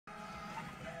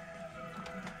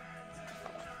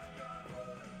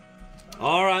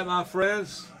All right, my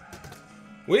friends.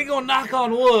 We ain't gonna knock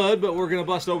on wood, but we're gonna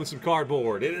bust open some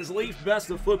cardboard. It is Leaf Best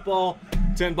of Football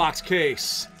 10-box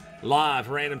case. Live,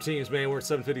 random teams, man. We're at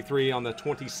 7:53 on the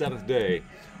 27th day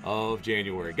of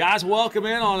January. Guys, welcome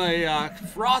in on a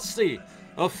frosty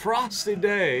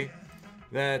day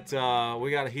that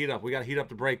we got to heat up. We got to heat up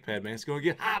the brake pad, man. It's going to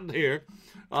get hot in here.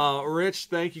 Rich,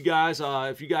 thank you guys.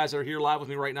 If you guys are here live with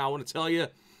me right now, I want to tell you,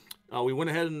 we went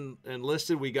ahead and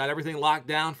listed. We got everything locked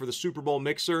down for the Super Bowl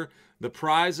mixer. The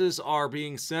prizes are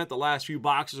being sent. The last few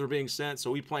boxes are being sent.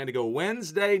 So we plan to go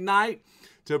Wednesday night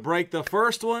to break the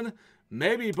first one.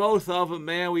 Maybe both of them,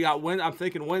 man. I'm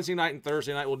thinking Wednesday night and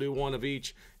Thursday night we'll do one of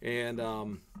each. And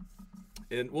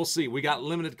we'll see. We got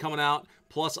limited coming out,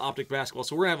 plus Optic Basketball.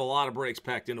 So we're going to have a lot of breaks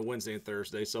packed into Wednesday and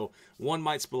Thursday. So one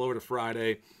might spill over to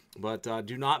Friday. But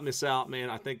do not miss out, man.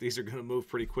 I think these are going to move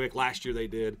pretty quick. Last year they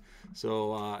did.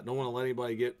 So don't want to let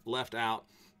anybody get left out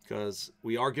because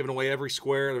we are giving away every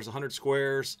square. There's 100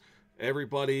 squares.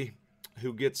 Everybody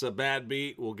who gets a bad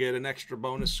beat will get an extra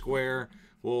bonus square.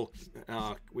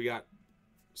 We got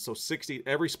 60.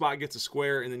 Every spot gets a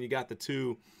square, and then you got the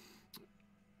two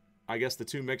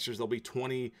mixers. There'll be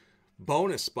 20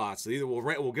 bonus spots. So either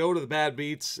we'll go to the bad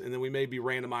beats, and then we may be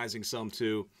randomizing some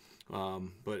too.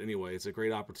 But anyway, it's a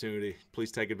great opportunity.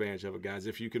 Please take advantage of it, guys.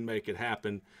 If you can make it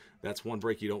happen, that's one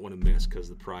break you don't want to miss because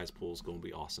the prize pool is going to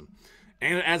be awesome.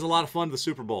 And it adds a lot of fun to the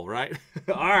Super Bowl, right?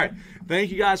 All right. Thank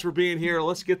you guys for being here.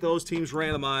 Let's get those teams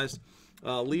randomized.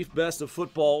 Leaf Best of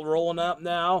Football rolling up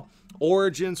now.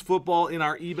 Origins Football in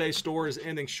our eBay store is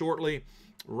ending shortly.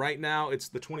 Right now, it's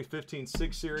the 2015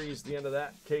 6 Series. The end of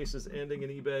that case is ending in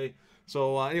eBay.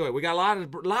 So anyway, we got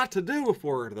a lot to do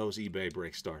before those eBay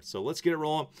breaks start. So let's get it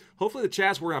rolling. Hopefully the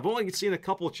chat's working. I've only seen a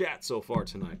couple of chats so far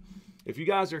tonight. If you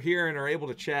guys are here and are able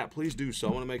to chat, please do so.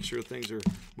 I want to make sure things are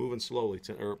moving slowly.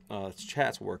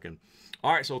 Chat's working.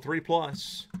 All right, so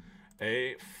 3+.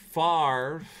 A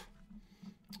Favre.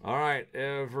 All right,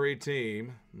 every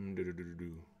team.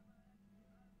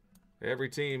 Every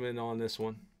team in on this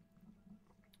one.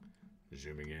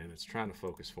 Zooming in. It's trying to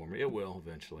focus for me. It will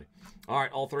eventually. All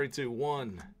right, all 32.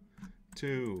 1,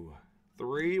 2,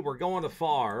 3. We're going to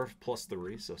Favre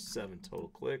 +3, so 7 total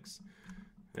clicks.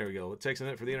 There we go. It takes a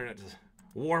minute for the internet to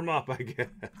warm up, I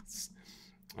guess.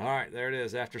 All right, there it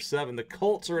is. After 7, the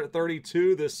Colts are at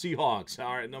 32. The Seahawks.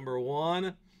 All right, number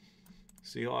 1.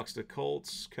 Seahawks to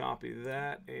Colts. Copy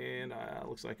that. And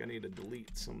looks like I need to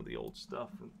delete some of the old stuff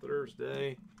from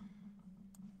Thursday.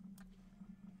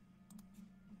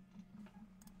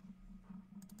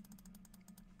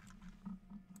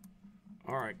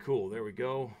 All right, cool. There we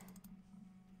go.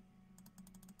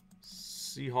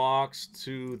 Seahawks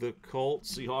to the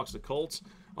Colts. Seahawks to Colts.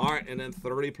 All right, and then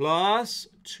 30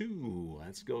 +2.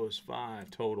 That goes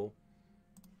 5 total.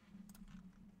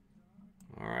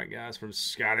 All right, guys, from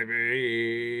Scotty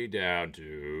B down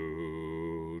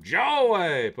to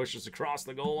Joey. Pushes across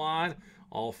the goal line.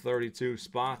 All 32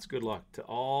 spots. Good luck to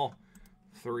all.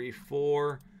 3,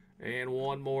 4, and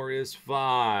one more is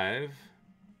 5.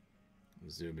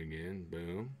 Zooming in.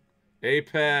 Boom. Hey,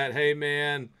 Pat. Hey,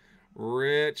 man.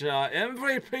 Rich.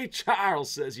 MVP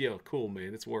Charles says, yo, cool,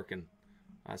 man. It's working.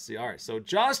 I see. All right, so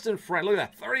Justin Frank. Look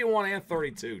at that. 31 and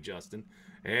 32, Justin.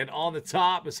 And on the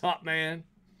top is Hut Man.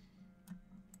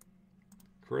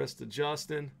 Chris to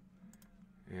Justin.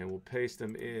 And we'll paste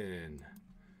them in.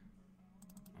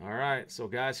 All right, so,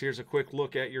 guys, here's a quick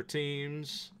look at your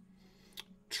teams.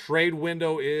 Trade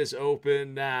window is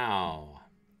open now.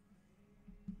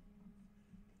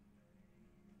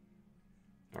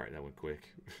 All right, that went quick.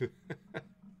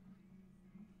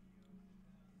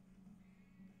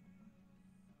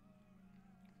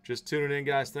 Just tuning in,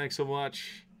 guys. Thanks so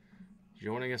much.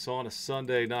 Joining us on a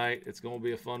Sunday night. It's going to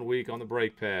be a fun week on the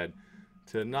brake pad.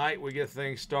 Tonight, we get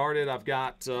things started. I've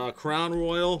got Crown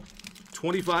Royal,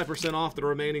 25% off the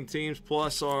remaining teams,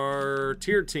 plus our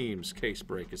tiered teams. Case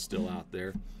break is still out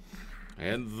there.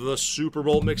 And the Super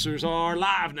Bowl mixers are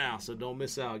live now, so don't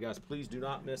miss out, guys. Please do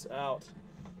not miss out.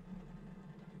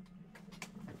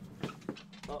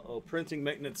 Uh-oh, printing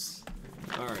maintenance.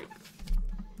 All right.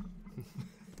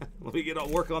 Let me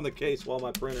work on the case while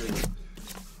my printer is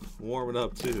warming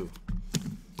up, too.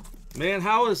 Man,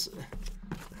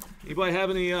 anybody have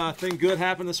anything good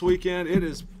happen this weekend? It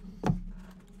is,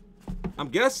 I'm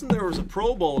guessing there was a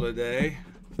Pro Bowl today.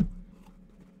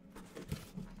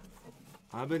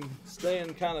 I've been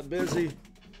staying kind of busy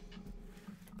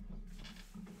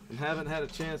and haven't had a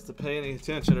chance to pay any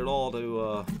attention at all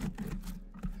to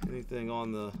anything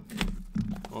on the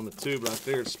tube, but I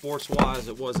figured sports-wise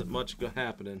it wasn't much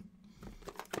happening.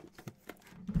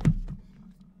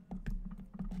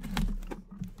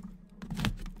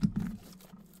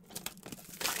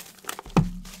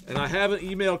 And I haven't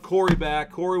emailed Corey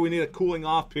back. Corey, we need a cooling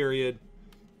off period.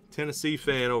 Tennessee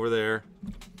fan over there.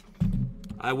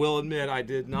 I will admit I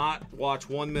did not watch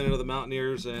 1 minute of the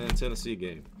Mountaineers and Tennessee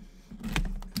game.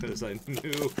 Because I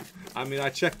knew, I mean, I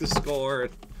checked the score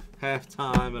at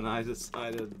halftime and I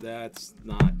decided that's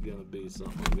not going to be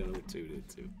something I'm going to tune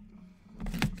into.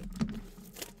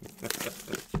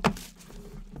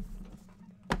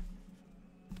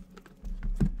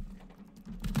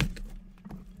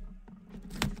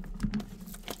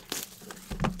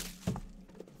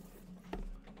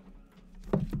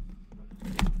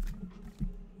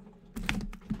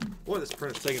 Boy, this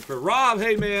print is taking for Rob.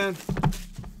 Hey, man.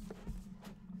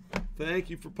 Thank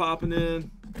you for popping in.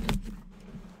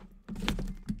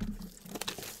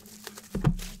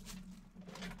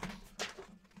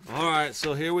 All right,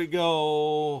 so here we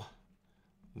go.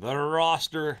 The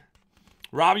roster.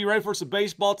 Rob, you ready for some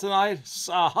baseball tonight?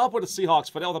 Huff with the Seahawks,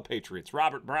 Fidel the Patriots,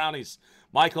 Robert Brownies,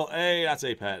 Michael A. That's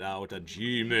A Pat now with the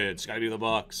G-Men. Scotty B the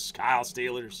Bucks, Kyle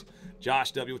Steelers,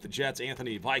 Josh W with the Jets,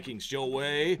 Anthony Vikings, Joe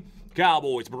Way,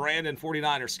 Cowboys, Brandon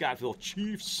 49ers, Scottville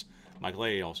Chiefs, Michael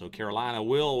A. also Carolina,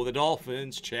 Will with the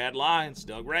Dolphins, Chad Lions,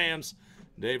 Doug Rams,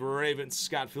 Dave Ravens,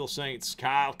 Scottville Saints,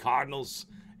 Kyle Cardinals,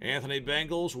 Anthony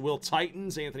Bengals, Will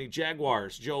Titans, Anthony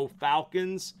Jaguars, Joe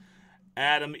Falcons,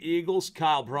 Adam Eagles,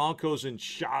 Kyle Broncos, and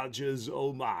Chargers.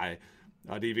 Oh my.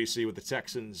 DVC with the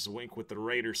Texans, Wink with the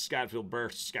Raiders, Scottville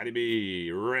Burst, Scotty B,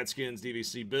 Redskins,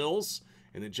 DVC Bills,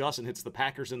 and then Justin hits the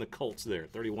Packers and the Colts there,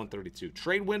 31-32.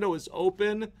 Trade window is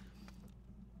open.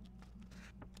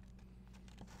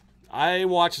 I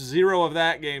watched 0 of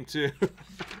that game too.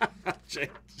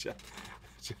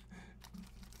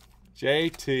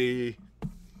 JT.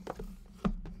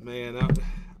 Man,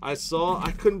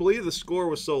 I couldn't believe the score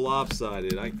was so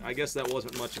lopsided. I guess that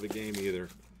wasn't much of a game either.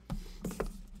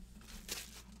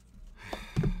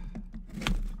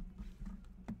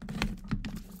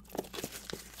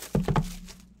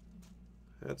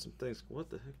 Had some things. What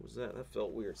the heck was that? That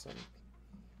felt weird.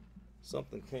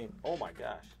 Something came. Oh my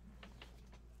gosh.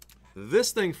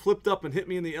 This thing flipped up and hit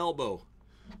me in the elbow.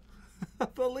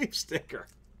 The Leaf sticker.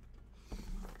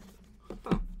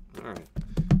 Huh. All right.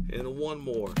 And one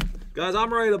more. Guys,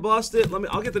 I'm ready to bust it.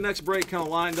 I'll get the next break kind of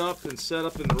lined up and set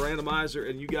up in the randomizer.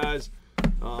 And you guys,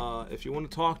 if you want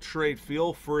to talk trade,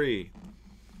 feel free.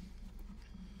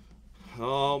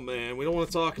 Oh, man. We don't want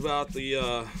to talk about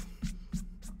the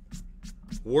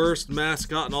worst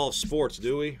mascot in all of sports,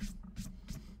 do we?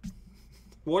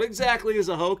 What exactly is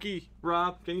a Hokie,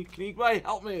 Rob? Can anybody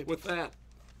help me with that?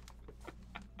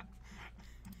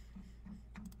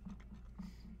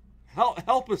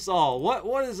 Help us all.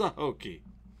 What is a Hokie?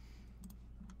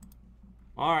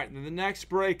 All right, then the next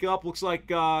break up looks like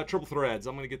triple threads.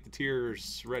 I'm going to get the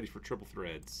tiers ready for triple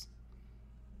threads.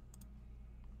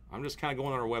 I'm just kind of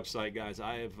going on our website, guys.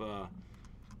 I'm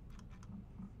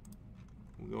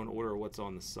going to order what's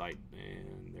on the site,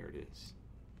 and there it is.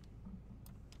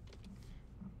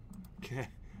 Okay.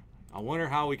 I wonder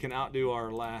how we can outdo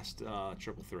our last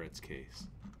triple threads case.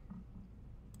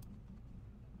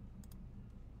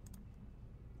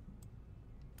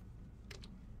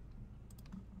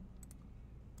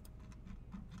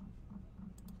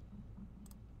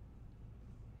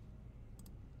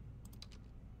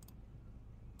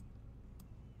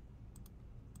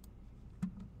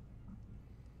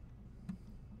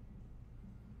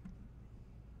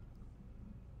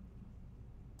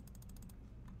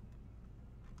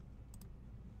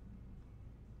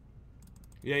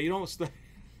 Yeah, you don't stay.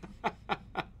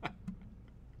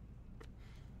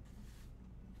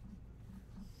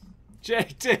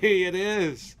 JT, it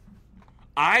is.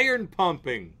 Iron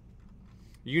pumping.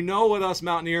 You know what us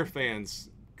Mountaineer fans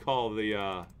call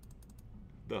the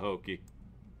Hokie.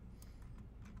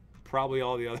 Probably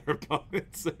all the other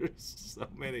opponents. There's so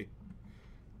many.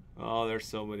 Oh, there's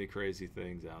so many crazy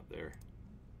things out there.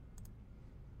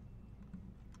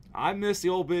 I miss the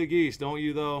old Big East, don't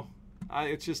you though?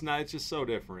 It's just so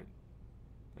different.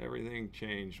 Everything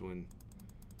changed when,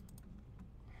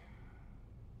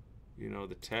 you know,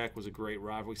 the Tech was a great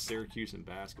rivalry. Syracuse in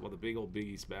basketball, the big old Big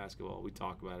East basketball. We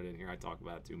talk about it in here. I talk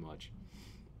about it too much.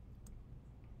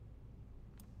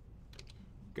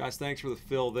 Guys, thanks for the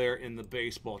fill there in the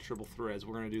baseball triple threads.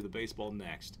 We're going to do the baseball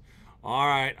next. All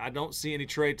right, I don't see any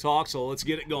trade talk, so let's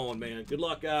get it going, man. Good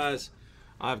luck, guys.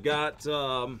 I've got...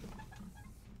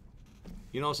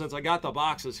 you know, since I got the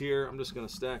boxes here, I'm just going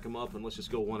to stack them up and let's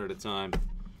just go one at a time.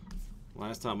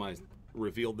 Last time I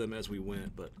revealed them as we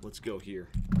went, but let's go here.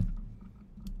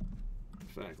 In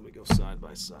fact, let me go side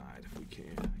by side if we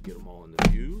can. Get them all in the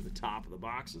view. The top of the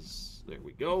boxes. There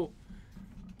we go.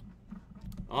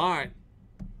 All right.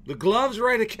 The glove's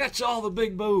ready to catch all the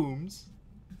big booms.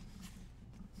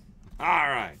 All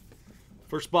right.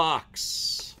 First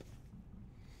box.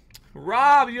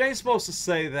 Rob, you ain't supposed to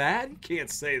say that. You can't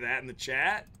say that in the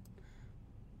chat.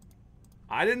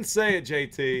 I didn't say it,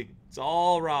 JT. It's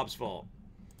all Rob's fault.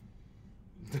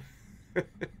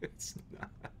 It's not.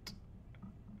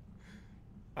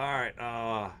 All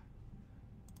right.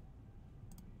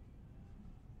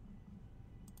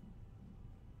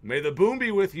 May the boom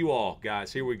be with you all,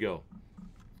 guys. Here we go.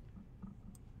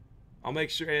 I'll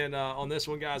make sure, and on this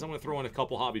one, guys, I'm going to throw in a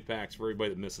couple hobby packs for everybody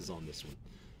that misses on this one.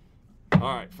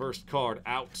 All right, first card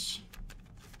out.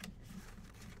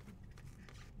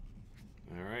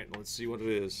 All right, let's see what it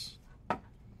is.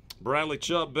 Bradley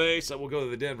Chubb base. That will go to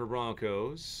the Denver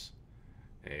Broncos.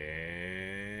 And,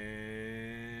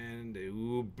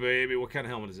 ooh, baby, what kind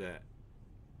of helmet is that?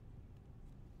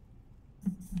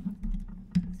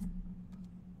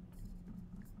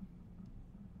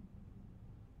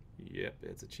 Yep,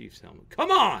 it's a Chiefs helmet.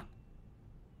 Come on!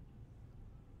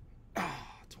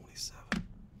 Ah, 27.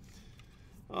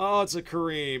 Oh, it's a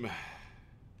Kareem.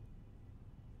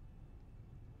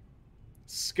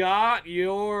 Scott,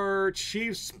 your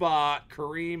Chiefs spot,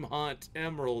 Kareem Hunt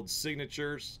Emerald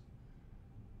signatures.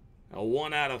 A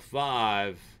 1 out of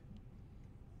 5.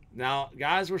 Now,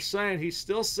 guys were saying he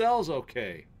still sells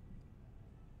okay.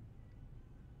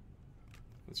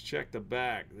 Let's check the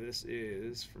back. This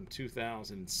is from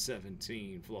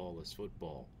 2017 Flawless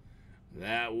Football.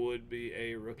 That would be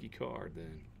a rookie card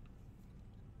then.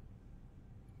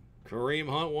 Kareem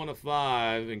Hunt 1 of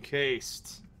 5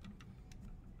 encased.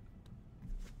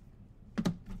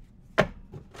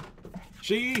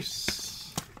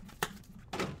 Chiefs.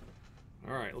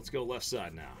 All right, let's go left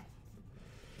side now.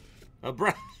 A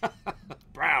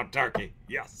brown turkey.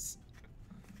 Yes.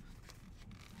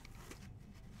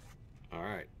 All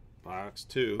right, box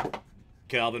 2.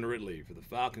 Calvin Ridley for the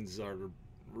Falcons is our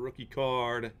rookie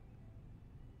card.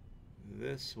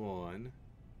 This one.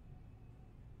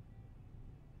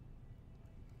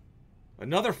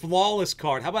 Another flawless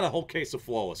card. How about a whole case of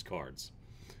flawless cards?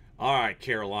 All right,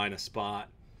 Carolina spot.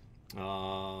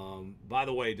 By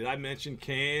the way, did I mention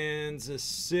Kansas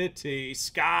City?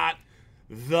 Scott,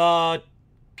 the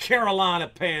Carolina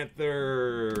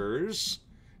Panthers.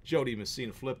 Jody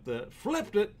Messina flipped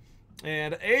it.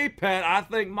 And A-Pet, I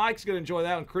think Mike's going to enjoy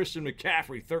that one. Christian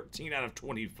McCaffrey, 13 out of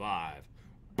 25.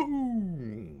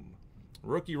 Boom.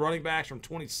 Rookie running backs from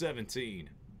 2017.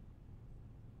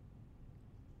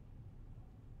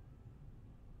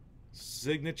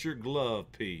 Signature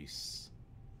glove piece.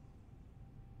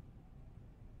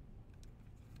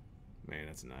 Man,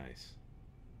 that's nice.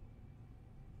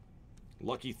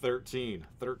 Lucky 13.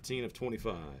 13 of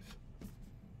 25.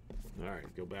 All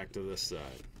right, go back to this side.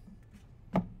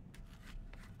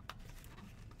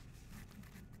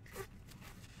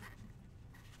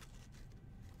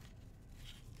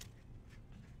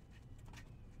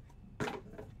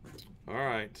 All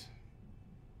right.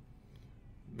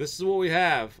 This is what we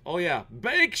have. Oh, yeah.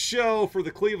 Bake Show for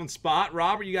the Cleveland spot.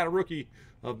 Robert, you got a rookie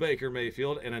of Baker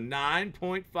Mayfield. And a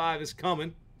 9.5 is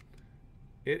coming.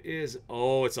 It is,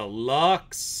 oh, it's a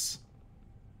Lux.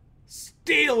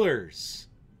 Steelers.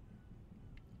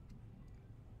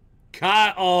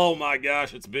 Oh, my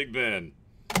gosh. It's Big Ben.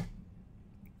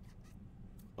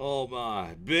 Oh,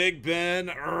 my. Big Ben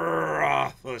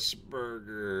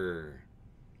Roethlisberger.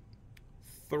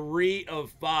 3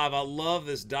 of 5. I love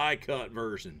this die cut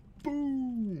version.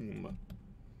 Boom.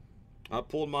 I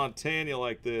pulled Montana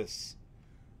like this.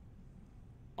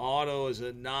 Auto is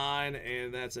a 9,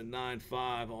 and that's a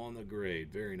 9.5 on the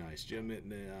grade. Very nice. Jim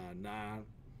Mitten, 9.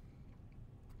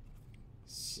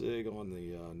 Sig on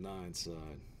the 9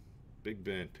 side. Big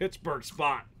Ben. Pittsburgh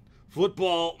spot.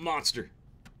 Football monster.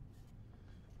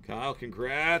 Kyle,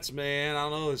 congrats, man. I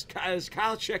don't know. Has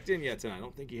Kyle checked in yet tonight? I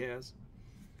don't think he has.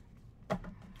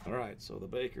 All right, so the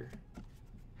Baker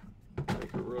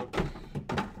Rook.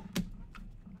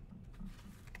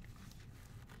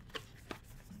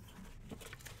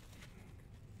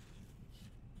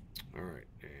 All right,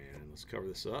 and let's cover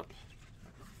this up.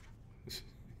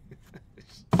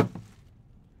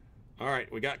 All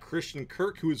right, we got Christian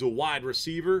Kirk, who is a wide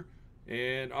receiver.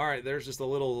 And, all right, there's just a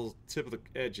little tip of the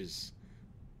edges.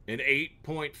 An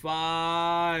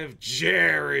 8.5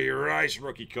 Jerry Rice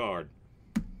rookie card.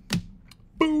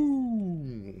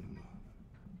 Boom!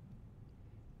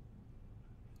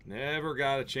 Never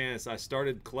got a chance. I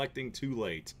started collecting too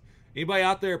late. Anybody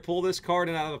out there pull this card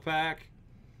in out of the pack?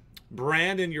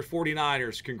 Brandon, your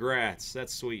 49ers. Congrats.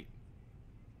 That's sweet.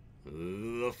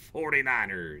 The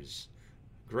 49ers.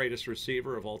 Greatest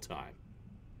receiver of all time.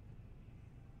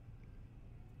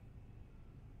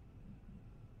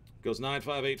 Goes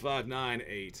 9.5, 8.5, 9,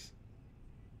 8.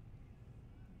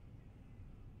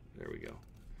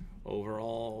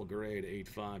 Overall grade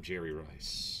 8.5, Jerry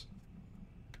Rice.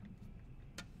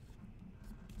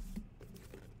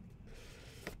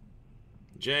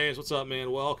 James, what's up,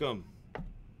 man? Welcome.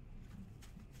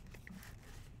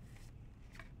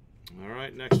 All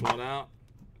right, next one out.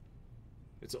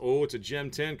 It's a Gem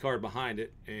 10 card behind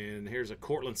it, and here's a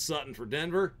Cortland Sutton for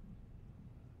Denver.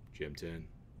 Gem 10.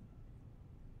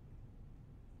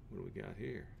 What do we got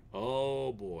here?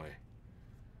 Oh boy.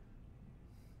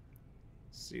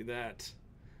 See that?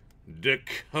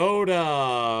 Dakota,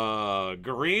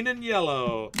 green and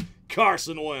yellow.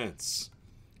 Carson Wentz.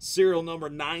 Serial number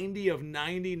 90 of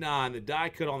 99. The die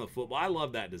cut on the football. I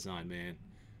love that design, man.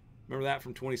 Remember that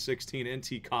from 2016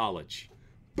 NT College.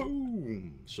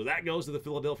 Boom. So that goes to the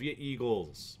Philadelphia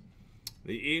Eagles.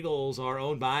 The Eagles are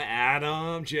owned by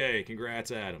Adam J.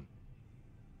 Congrats, Adam.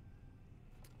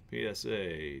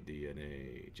 PSA,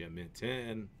 DNA, Gem Mint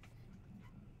 10.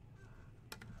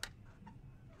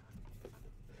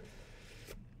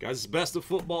 Guys, best of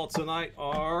football tonight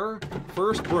are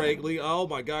first Bragley. Oh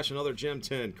my gosh, another Gem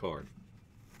 10 card.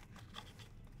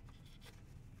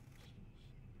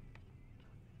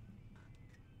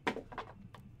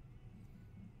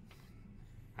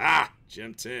 Ah,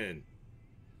 Gem 10.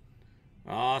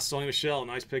 Ah, Sonny Michel,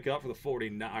 nice pickup for the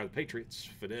 49 the Patriots.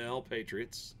 Fidel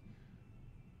Patriots.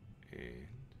 And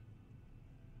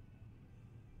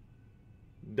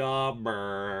the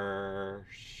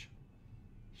Bears.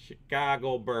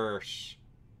 Chicago Bears.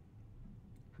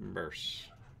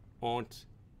 Owned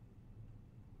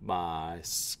by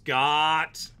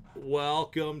Scott.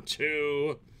 Welcome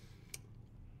to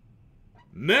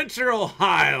Mentor,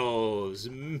 Ohio's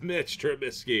Mitch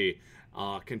Trubisky.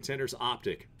 Contenders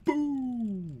Optic.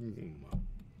 Boom.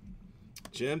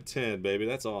 Gem 10, baby.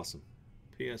 That's awesome.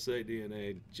 PSA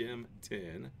DNA Gem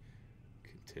 10.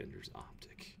 Contenders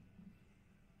Optic.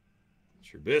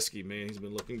 Trubisky, man, he's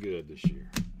been looking good this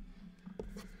year.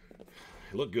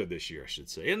 He looked good this year, I should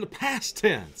say. In the past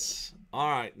tense. All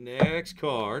right, next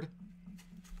card.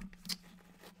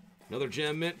 Another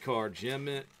Gem Mint card. Gem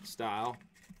Mint style.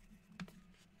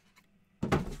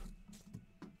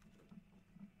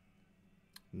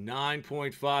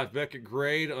 .5 Beckett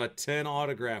grade, a 10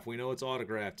 autograph. We know it's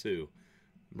autographed too.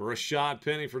 Rashad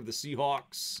Penny for the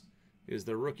Seahawks is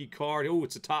the rookie card. Oh,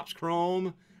 it's a Topps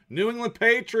Chrome. New England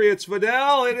Patriots,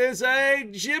 Fidel. It is a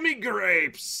Jimmy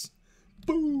Grapes.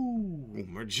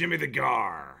 Boom. Or Jimmy the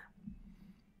Gar.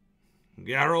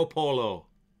 Garo Polo.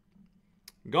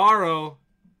 Garo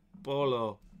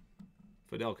Polo.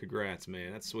 Fidel, congrats,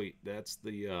 man. That's sweet. That's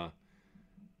the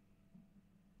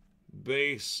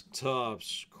base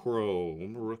Topps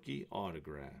Chrome rookie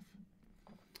autograph.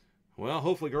 Well,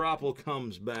 hopefully Garoppolo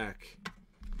comes back.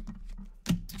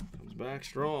 Comes back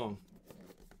strong.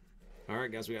 All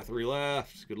right, guys, we got 3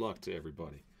 left. Good luck to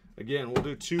everybody. Again, we'll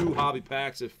do 2 hobby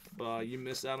packs if you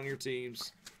miss out on your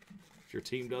teams. If your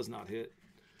team does not hit.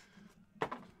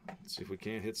 Let's see if we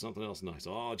can't hit something else nice.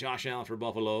 Oh, Josh Allen for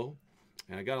Buffalo.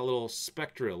 And I got a little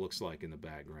Spectra, it looks like, in the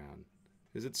background.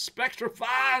 Is it Spectra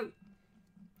 5?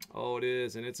 Oh, it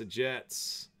is, and it's a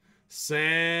Jets.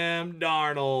 Sam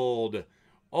Darnold.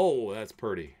 Oh, that's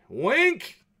pretty.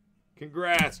 Wink!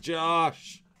 Congrats,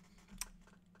 Josh.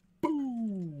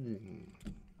 Boom.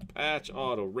 Patch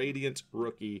auto. Radiant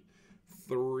rookie.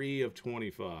 3 of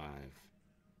 25.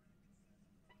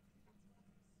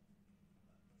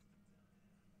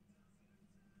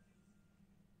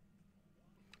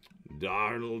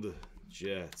 Darnold,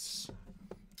 Jets.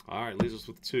 All right, leaves us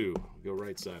with 2. We'll go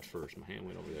right side first. My hand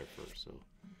went over there first. So,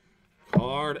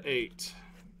 card 8.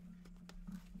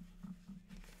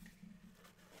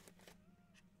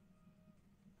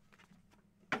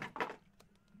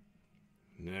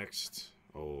 Next.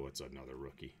 Oh, it's another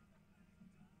rookie.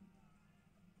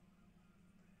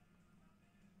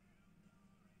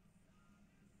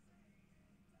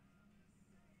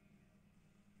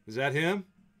 Is that him?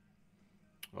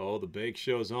 Oh, the bake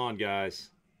show's on, guys.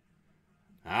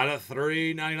 Out of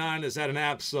 $3.99, is that an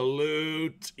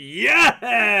absolute?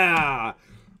 Yeah!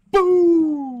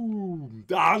 Boom!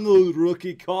 Donald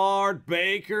rookie card.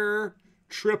 Baker.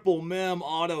 Triple mem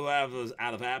auto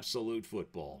out of Absolute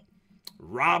Football.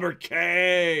 Robert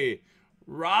K.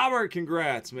 Robert,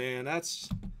 congrats, man. That's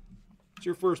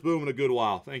your first boom in a good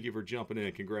while. Thank you for jumping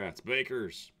in. Congrats.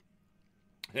 Bakers.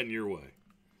 Heading your way.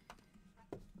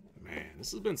 Man,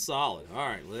 this has been solid. All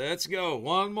right, let's go.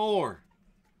 One more.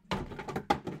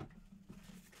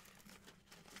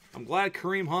 I'm glad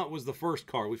Kareem Hunt was the first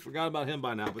card. We forgot about him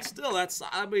by now, but still,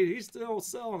 he's still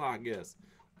selling, I guess,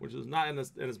 which is not, and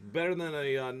it's better than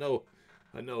a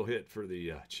no hit for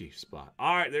the Chiefs spot.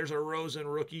 All right, there's a Rosen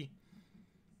rookie,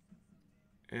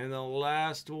 And the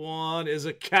last one is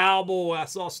a cowboy. I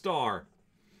saw a star.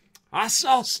 I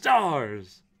saw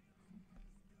stars.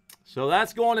 So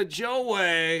that's going to Joe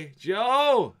Way.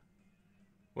 Joe,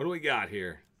 what do we got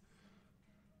here?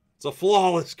 It's a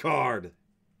flawless card.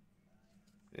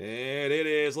 And it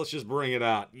is. Let's just bring it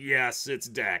out. Yes, it's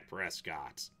Dak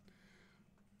Prescott.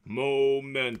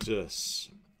 Momentous.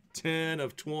 10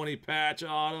 of 20 patch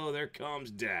auto. There comes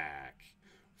Dak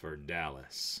for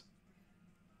Dallas.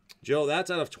 Joe, that's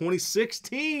out of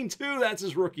 2016, too. That's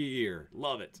his rookie year.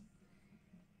 Love it.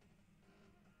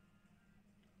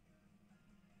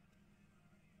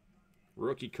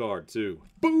 Rookie card, too.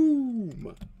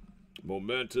 Boom!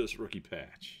 Momentous rookie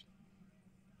patch.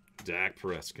 Dak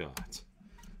Prescott.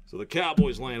 So the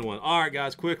Cowboys land one. All right,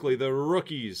 guys, quickly. The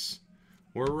rookies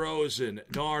were Rosen,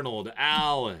 Darnold,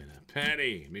 Allen,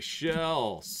 Penny,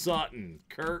 Michelle, Sutton,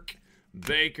 Kirk,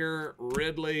 Baker,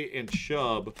 Ridley, and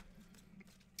Chubb.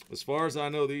 As far as I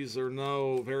know, these are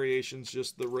no variations,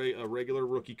 just the a regular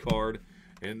rookie card.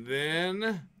 And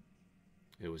then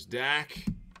it was Dak.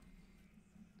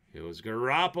 It was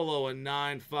Garoppolo in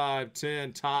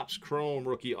 9/5/10 Topps Chrome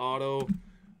rookie auto.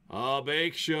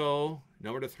 Bake Show,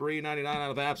 number to 399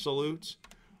 out of Absolute.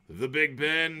 The Big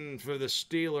Ben for the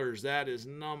Steelers. That is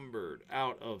numbered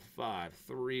out of 5.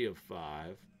 3 of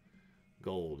 5.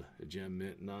 Gold. A Gem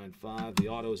Mint 9/5. The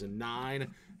auto is a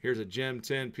 9. Here's a Gem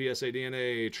 10 PSA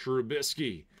DNA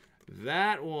Trubisky.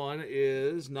 That one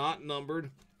is not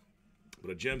numbered,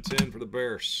 but a Gem 10 for the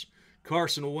Bears.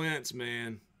 Carson Wentz,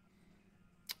 man.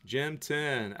 Gem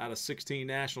 10 out of 16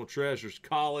 National Treasures.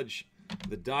 College,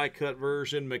 the die-cut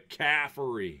version.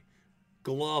 McCaffrey.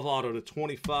 Glove auto to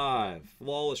 25.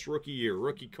 Flawless rookie year.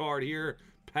 Rookie card here.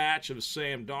 Patch of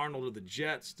Sam Darnold of the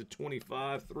Jets to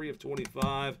 25. 3 of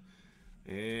 25.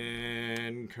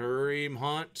 And Kareem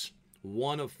Hunt.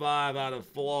 1 of 5 out of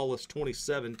Flawless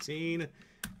 2017.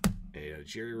 A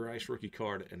Jerry Rice rookie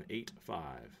card, an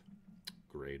 8/5.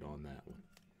 Grade on that one.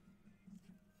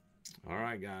 All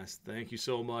right, guys. Thank you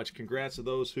so much. Congrats to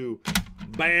those who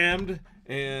bammed,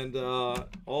 and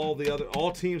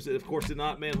all teams that, of course, did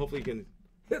not. Man, hopefully you can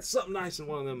hit something nice in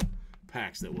one of them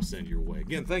packs that we'll send your way.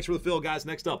 Again, thanks for the fill, guys.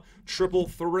 Next up, Triple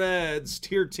Threads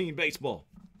Tiered Team Baseball.